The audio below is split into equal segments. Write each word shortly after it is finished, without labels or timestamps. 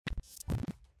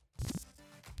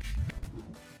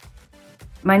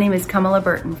My name is Kamala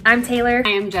Burton. I'm Taylor. I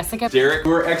am Jessica. Derek.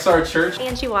 We're XR Church.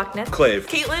 Angie Walkness. Clave.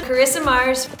 Caitlin. Carissa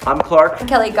Mars. I'm Clark.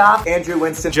 Kelly Goff. Andrew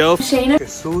Winston. Joe. Shayna.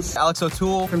 Jesus. Alex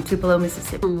O'Toole. From Tupelo,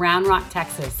 Mississippi. From Round Rock,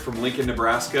 Texas. From Lincoln,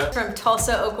 Nebraska. From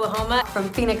Tulsa, Oklahoma. From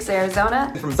Phoenix,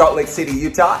 Arizona. From Salt Lake City,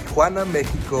 Utah. Tijuana,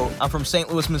 Mexico. I'm from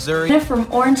St. Louis, Missouri. From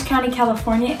Orange County,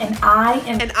 California, and I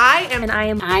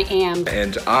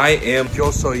am Yo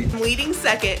soy. leading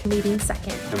second. leading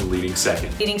second. I'm leading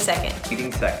second. Leading second.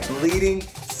 Leading second. Leading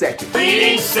second.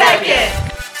 Leading second.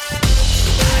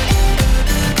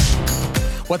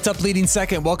 What's up, Leading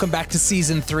Second? Welcome back to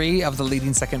Season 3 of the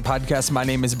Leading Second podcast. My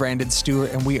name is Brandon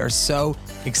Stewart, and we are so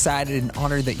excited and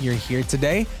honored that you're here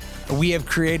today. We have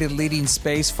created Leading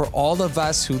Space for all of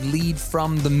us who lead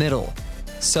from the middle.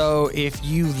 So if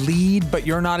you lead but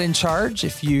you're not in charge,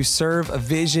 if you serve a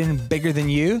vision bigger than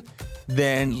you,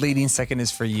 then Leading Second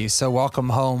is for you. So welcome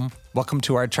home. Welcome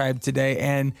to our tribe today.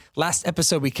 And last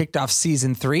episode, we kicked off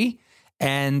Season 3,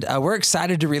 and we're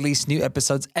excited to release new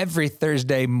episodes every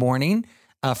Thursday morning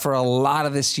for a lot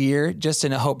of this year, just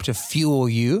in a hope to fuel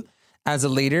you as a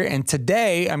leader. And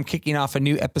today, I'm kicking off a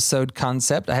new episode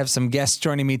concept. I have some guests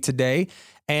joining me today.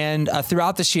 And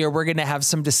throughout this year, we're going to have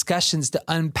some discussions to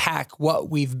unpack what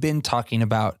we've been talking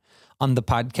about on the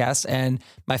podcast. And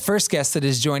my first guest that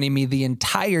is joining me the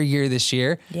entire year this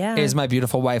year is my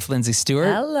beautiful wife, Lindsay Stewart.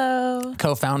 Hello.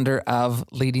 Co-founder of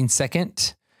Leading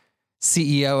Second,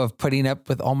 CEO of Putting Up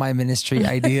With All My Ministry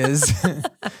Ideas.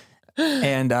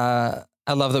 And I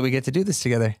love that we get to do this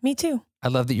together. Me too. I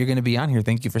love that you're going to be on here.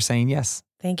 Thank you for saying yes.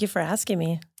 Thank you for asking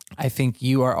me. I think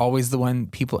you are always the one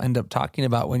people end up talking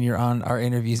about when you're on our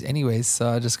interviews anyways. So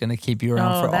I'm just going to keep you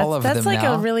around for all of them now. That's like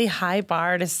a really high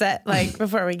bar to set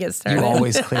before we get started. You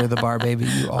always clear the bar, baby.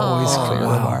 You always clear the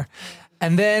bar.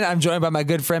 And then I'm joined by my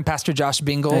good friend, Pastor Josh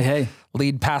Bingle,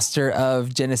 lead pastor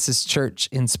of Genesis Church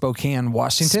in Spokane,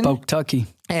 Washington. Spoke-tucky.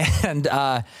 And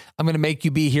I'm going to make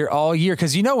you be here all year.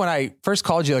 Because you know, when I first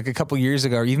called you like a couple years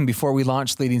ago, or even before we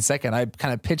launched Leading Second, I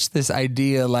kind of pitched this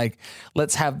idea, like,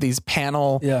 let's have these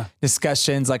panel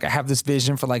discussions. Like, I have this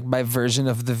vision for like my version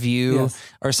of The View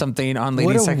or something on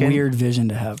Leading Second. What a weird vision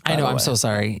to have. I know, I'm so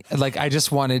sorry. Like, I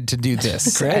just wanted to do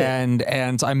this.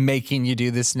 and I'm making you do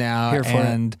this now. Here for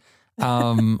it.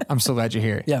 I'm so glad you're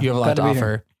here. Yeah, you have a lot to offer.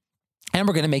 Here. And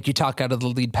we're going to make you talk out of the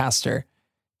lead pastor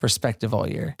perspective all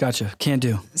year. Gotcha. Can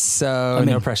do. So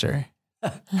no pressure.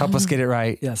 Help us get it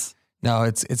right. Yes. No,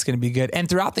 it's going to be good. And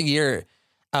throughout the year,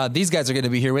 these guys are going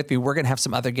to be here with me. We're going to have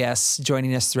some other guests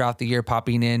joining us throughout the year,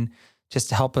 popping in just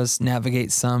to help us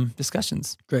navigate some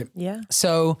discussions. Great. Yeah.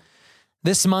 So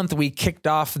this month we kicked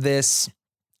off this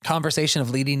conversation of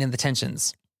leading in the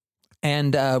tensions.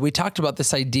 And we talked about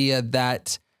this idea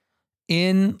that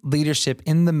in leadership,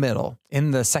 in the middle,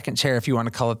 in the second chair, if you want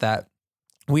to call it that,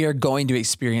 we are going to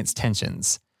experience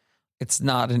tensions. It's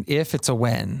not an if, it's a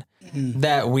when.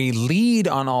 That we lead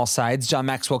on all sides. John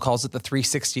Maxwell calls it the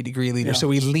 360-degree leader. So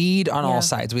we lead on all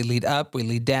sides. We lead up, we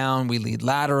lead down, we lead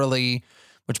laterally,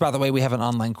 which, by the way, we have an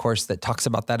online course that talks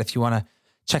about that if you want to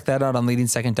check that out on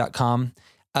leadingsecond.com.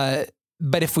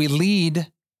 But if we lead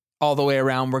all the way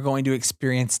around, we're going to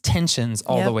experience tensions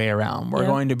all the way around. We're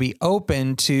going to be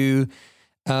open to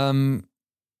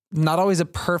not always a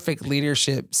perfect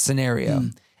leadership scenario.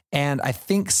 And I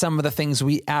think some of the things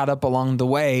we add up along the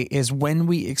way is when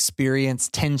we experience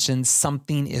tension,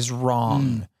 something is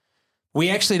wrong. We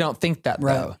actually don't think that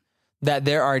though, that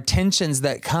there are tensions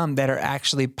that come that are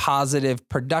actually positive,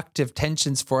 productive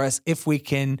tensions for us if we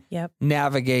can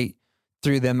navigate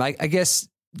through them. I guess,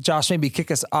 Josh, maybe kick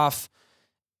us off.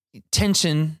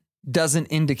 Tension doesn't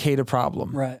indicate a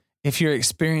problem. Right. If you're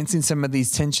experiencing some of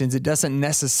these tensions, it doesn't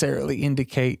necessarily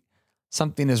indicate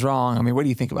something is wrong. I mean, what do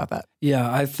you think about that?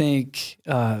 Yeah, I think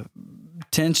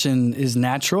tension is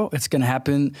natural. It's going to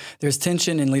happen. There's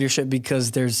tension in leadership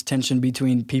because there's tension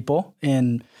between people,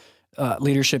 and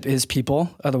leadership is people.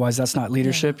 Otherwise, that's not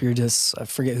leadership. You're just, I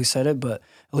forget who said it, but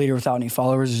a leader without any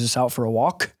followers is just out for a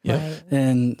walk. Right.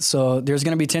 And so there's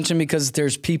going to be tension because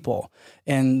there's people.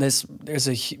 And there's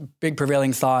a big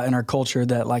prevailing thought in our culture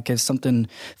that, like, if something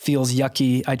feels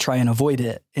yucky, I try and avoid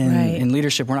it. And in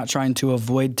leadership, we're not trying to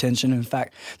avoid tension. In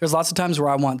fact, there's lots of times where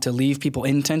I want to leave people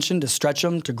in tension, to stretch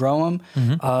them, to grow them.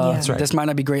 That's right. This might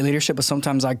not be great leadership, but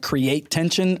sometimes I create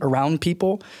tension around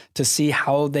people to see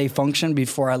how they function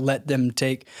before I let them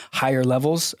take higher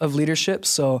levels of leadership.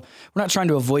 So we're not trying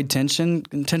to avoid tension.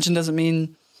 And tension doesn't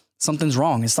mean something's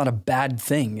wrong. It's not a bad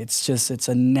thing. It's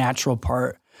a natural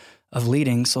part of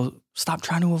leading, so stop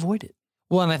trying to avoid it.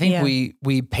 Well, and I think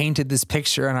we painted this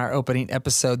picture in our opening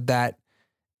episode that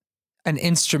an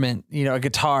instrument, a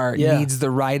guitar Yeah. needs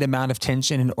the right amount of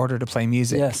tension in order to play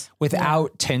music. Yes.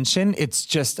 Without tension, it's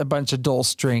just a bunch of dull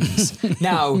strings.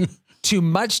 Now, too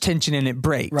much tension and it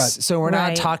breaks. Right. So we're not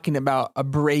Right. talking about a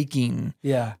breaking,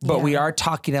 Yeah. but we are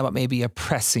talking about maybe a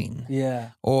pressing. Yeah.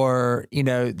 Or,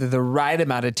 the right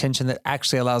amount of tension that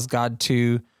actually allows God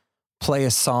to play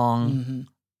a song,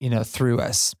 through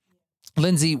us.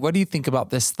 Lindsay, what do you think about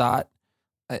this thought?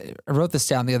 I wrote this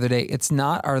down the other day. It's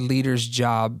not our leader's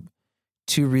job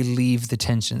to relieve the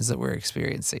tensions that we're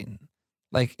experiencing.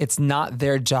 Like, it's not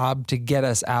their job to get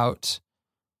us out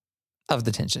of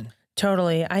the tension.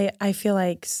 Totally. I feel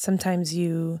like sometimes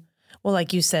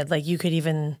like you said, like you could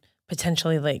even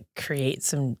potentially like create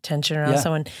some tension around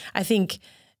someone. I think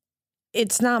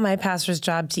it's not my pastor's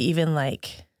job to even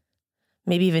like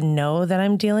maybe even know that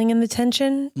I'm dealing in the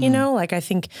tension, like I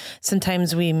think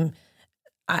sometimes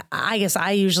I guess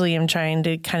I usually am trying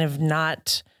to kind of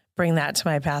not bring that to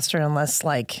my pastor unless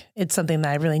like it's something that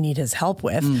I really need his help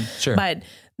with. Sure. But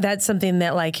that's something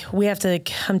that like we have to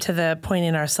come to the point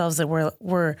in ourselves that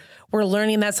we're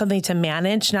learning that's something to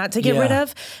manage, not to get rid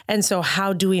of. And so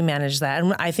how do we manage that?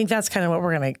 And I think that's kind of what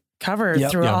we're going to cover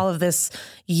through all of this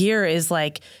year is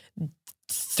like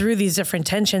through these different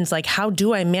tensions, like how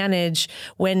do I manage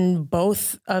when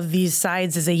both of these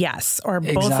sides is a yes or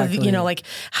both of, like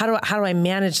how do I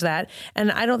manage that?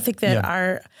 And I don't think that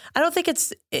I don't think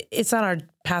it's not our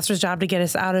pastor's job to get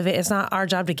us out of it. It's not our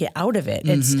job to get out of it.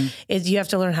 It's you have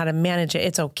to learn how to manage it.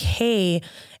 It's okay.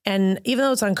 And even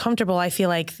though it's uncomfortable, I feel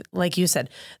like you said,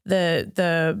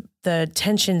 the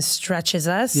tension stretches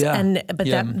us,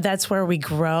 that's where we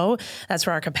grow. That's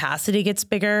where our capacity gets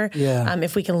bigger. Yeah.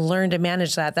 If we can learn to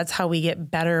manage that, that's how we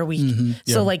get better.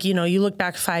 So like, you look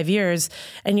back 5 years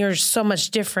and you're so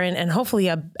much different and hopefully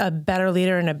a better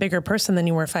leader and a bigger person than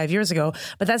you were 5 years ago.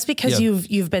 But that's because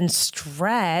you've been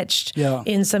stretched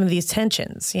in some of these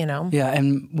tensions, Yeah.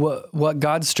 And what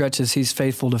God stretches, he's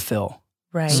faithful to fill.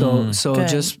 Right. So Good.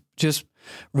 just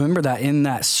remember that in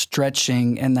that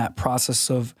stretching and that process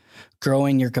of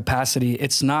growing your capacity,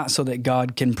 it's not so that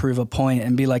God can prove a point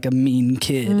and be like a mean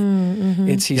kid.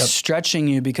 It's he's stretching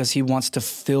you because he wants to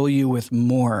fill you with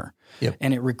more.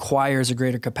 And it requires a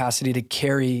greater capacity to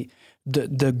carry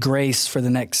the grace for the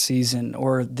next season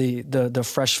or the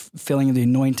fresh filling of the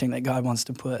anointing that God wants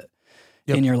to put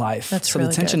in your life. That's so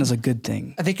really the tension good. is a good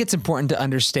thing. I think it's important to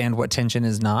understand what tension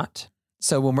is not.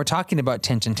 So when we're talking about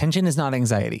tension is not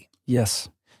anxiety. Yes.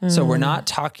 So we're not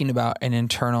talking about an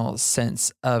internal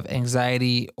sense of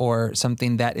anxiety or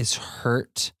something that is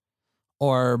hurt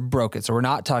or broken. So we're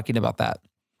not talking about that.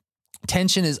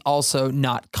 Tension is also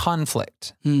not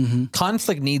conflict.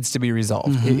 Conflict needs to be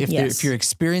resolved. If you're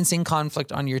experiencing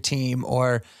conflict on your team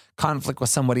or conflict with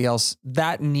somebody else,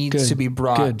 that needs to be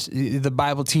brought. The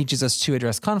Bible teaches us to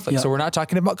address conflict. So we're not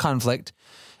talking about conflict,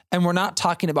 and we're not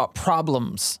talking about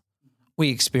problems we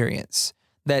experience.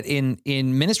 That in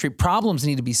ministry, problems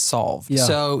need to be solved.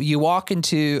 So you walk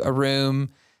into a room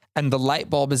and the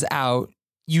light bulb is out,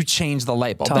 you change the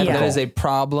light bulb. That is a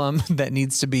problem that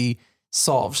needs to be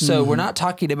solved. So we're not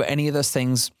talking about any of those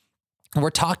things.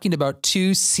 We're talking about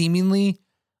two seemingly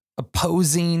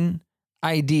opposing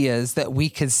ideas that we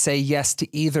could say yes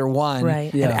to either one.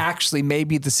 Right. And actually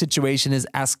maybe the situation is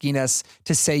asking us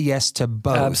to say yes to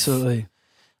both. Absolutely.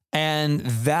 And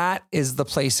that is the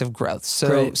place of growth.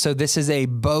 So this is a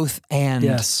both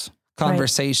and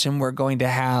conversation we're going to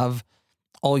have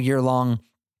all year long.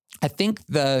 I think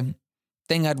the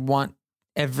thing I'd want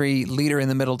every leader in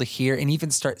the middle to hear and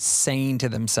even start saying to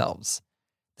themselves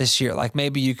this year, like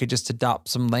maybe you could just adopt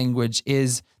some language,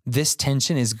 is this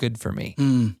tension is good for me.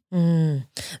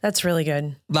 That's really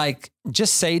good. Like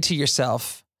just say to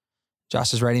yourself,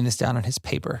 Josh is writing this down on his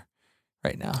paper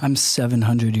right now. I'm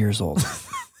 700 years old.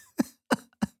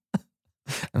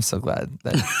 I'm so glad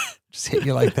that just hit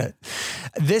you like that.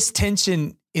 This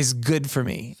tension is good for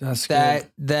me. That's good.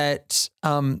 That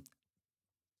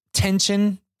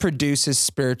tension produces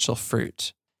spiritual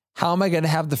fruit. How am I going to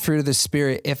have the fruit of the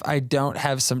Spirit if I don't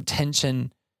have some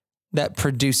tension that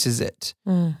produces it?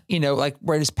 Like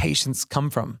where does patience come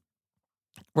from?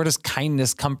 Where does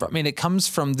kindness come from? I mean, it comes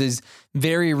from these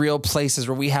very real places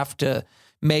where we have to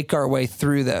make our way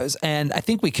through those. And I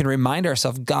think we can remind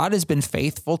ourselves, God has been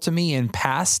faithful to me in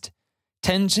past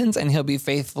tensions, and he'll be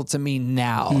faithful to me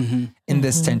now in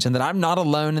this tension, that I'm not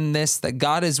alone in this, that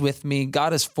God is with me,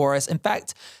 God is for us. In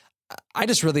fact, I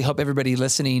just really hope everybody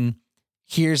listening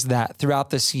hears that throughout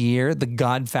this year, the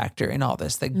God factor in all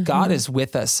this, that God is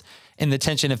with us in the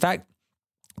tension. In fact,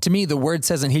 to me, the word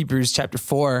says in Hebrews chapter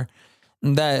 4,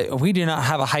 that we do not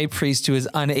have a high priest who is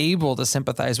unable to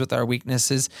sympathize with our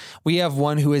weaknesses. We have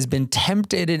one who has been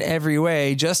tempted in every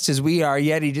way, just as we are,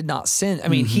 yet he did not sin. I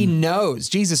mean, he knows,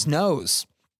 Jesus knows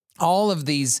all of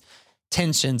these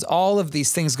tensions, all of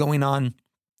these things going on.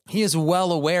 He is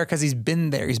well aware because he's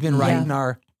been there. He's been right in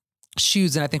our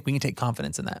shoes. And I think we can take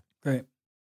confidence in that. Great.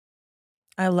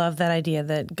 I love that idea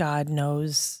that God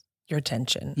knows your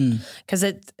tension, because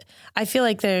I feel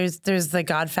like there's the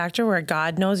God factor where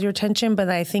God knows your tension, but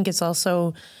I think it's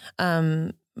also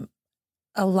a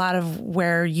lot of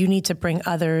where you need to bring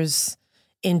others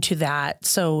into that.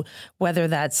 So whether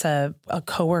that's a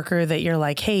coworker that you're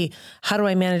like, hey, how do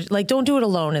I manage? Like, don't do it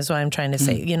alone is what I'm trying to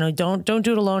say. You know, don't do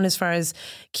it alone as far as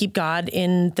keep God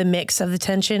in the mix of the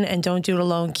tension, and don't do it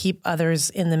alone. Keep others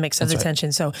in the mix of the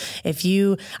tension. So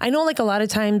I know like a lot of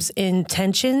times in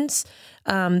tensions,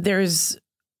 there's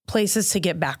places to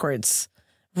get backwards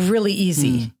really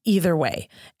easy either way.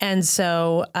 And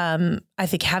so I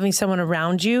think having someone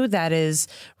around you that is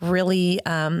really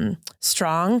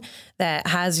strong, that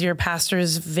has your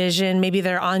pastor's vision, maybe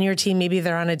they're on your team, maybe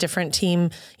they're on a different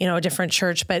team, you know, a different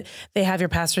church, but they have your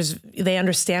pastor's, they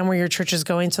understand where your church is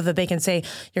going so that they can say,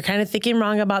 you're kind of thinking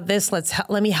wrong about this.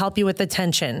 Let me help you with the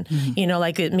tension. You know,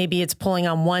 like maybe it's pulling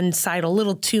on one side a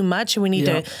little too much and we need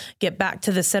to get back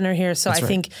to the center here. So I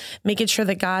think making sure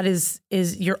that God is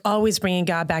you're always bringing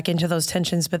God back into those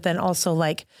tensions, but then also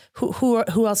like who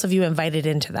else have you invited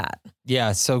into that?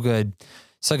 Yeah, so good.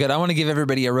 So good. I want to give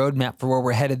everybody a roadmap for where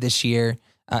we're headed this year.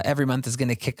 Every month is going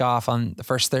to kick off on the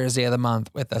first Thursday of the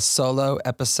month with a solo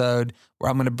episode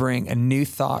where I'm going to bring a new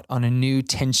thought on a new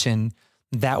tension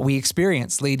that we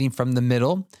experience leading from the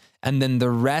middle. And then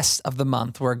the rest of the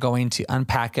month, we're going to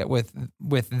unpack it with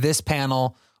this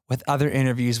panel, with other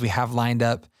interviews we have lined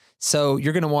up. So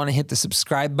you're going to want to hit the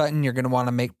subscribe button. You're going to want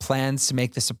to make plans to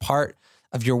make this a part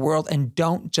of your world, and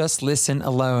don't just listen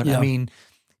alone. I mean,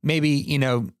 maybe, you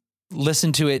know,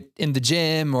 listen to it in the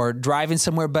gym or driving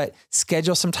somewhere, but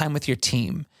schedule some time with your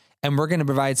team. And we're going to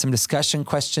provide some discussion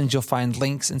questions. You'll find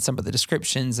links in some of the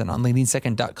descriptions and on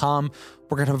leadingsecond.com.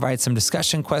 We're going to provide some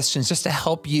discussion questions just to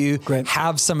help you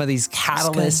have some of these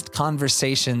catalyst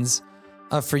conversations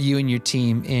for you and your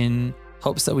team in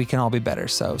hopes that we can all be better.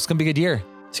 So it's going to be a good year.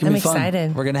 I'm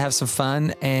excited. We're going to have some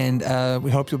fun, and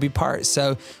we hope you'll be part.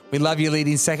 So we love you,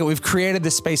 Leading Second. We've created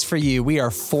this space for you. We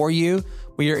are for you.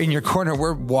 We are in your corner.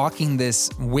 We're walking this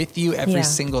with you every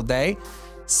single day.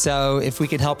 So if we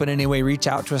can help in any way, reach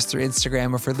out to us through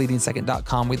Instagram or for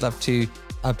leadingsecond.com. We'd love to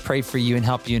pray for you and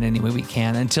help you in any way we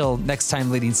can. Until next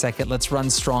time, Leading Second, let's run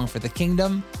strong for the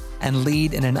kingdom and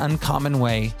lead in an uncommon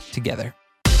way together.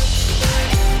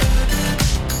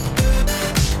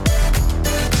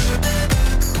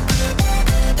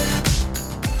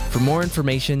 For more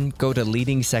information, go to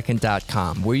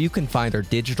leadingsecond.com, where you can find our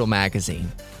digital magazine.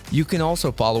 You can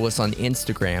also follow us on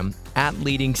Instagram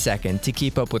 @leadingsecond to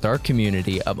keep up with our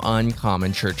community of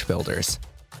uncommon church builders.